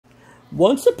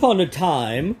Once upon a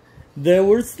time, there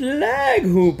were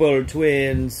Slaghoople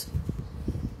twins.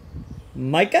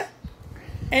 Mica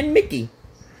and Micky.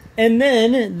 And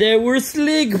then there were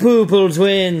Sligpoople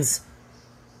twins.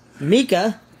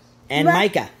 Mica and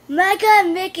Mica. Mica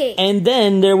and Micky. And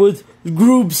then there was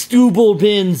Groupstoople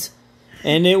pins.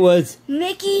 And it was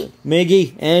Micky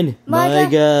and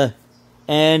Mica.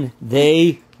 And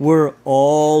they were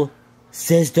all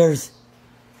sisters.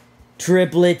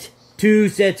 Triplet. 2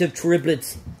 sets of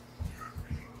triplets.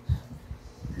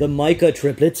 The Mica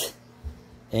triplets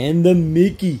and the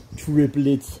Micky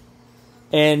triplets.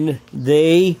 And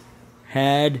they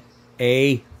had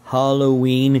a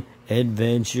Halloween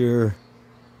adventure.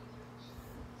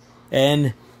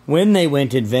 And when they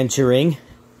went adventuring,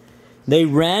 they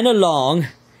ran along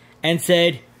and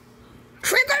said,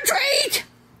 "Trick or treat!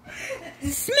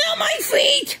 Smell my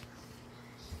feet!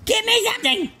 Give me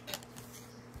something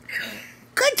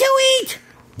good to eat,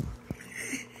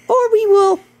 or we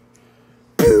will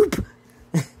poop."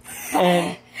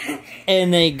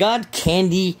 and they got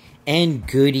candy and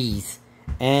goodies,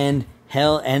 and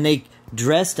they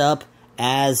dressed up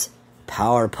as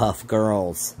Powerpuff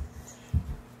Girls,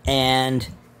 and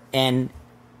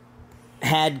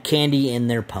had candy in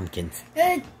their pumpkins,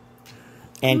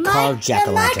 and called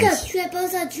jack-o'-lanterns. The Mica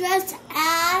triplets are dressed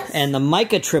as... And the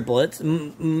Mica triplets,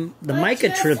 Mica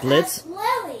triplets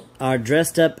are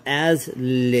dressed up as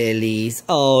lilies.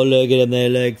 Oh, look at them, they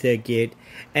look so cute.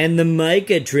 And the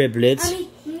Mica triplets...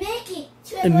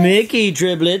 Micky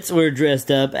triplets were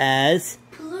dressed up as...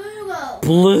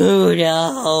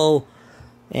 Pluto.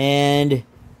 And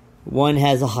one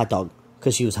has a hot dog,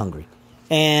 because she was hungry.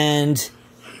 And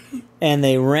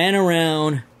they ran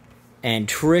around and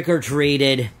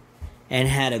trick-or-treated and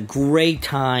had a great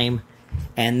time.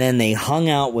 And then they hung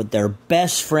out with their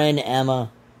best friend,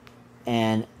 Emma,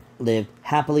 and lived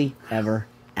happily ever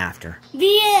after.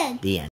 The end. The end.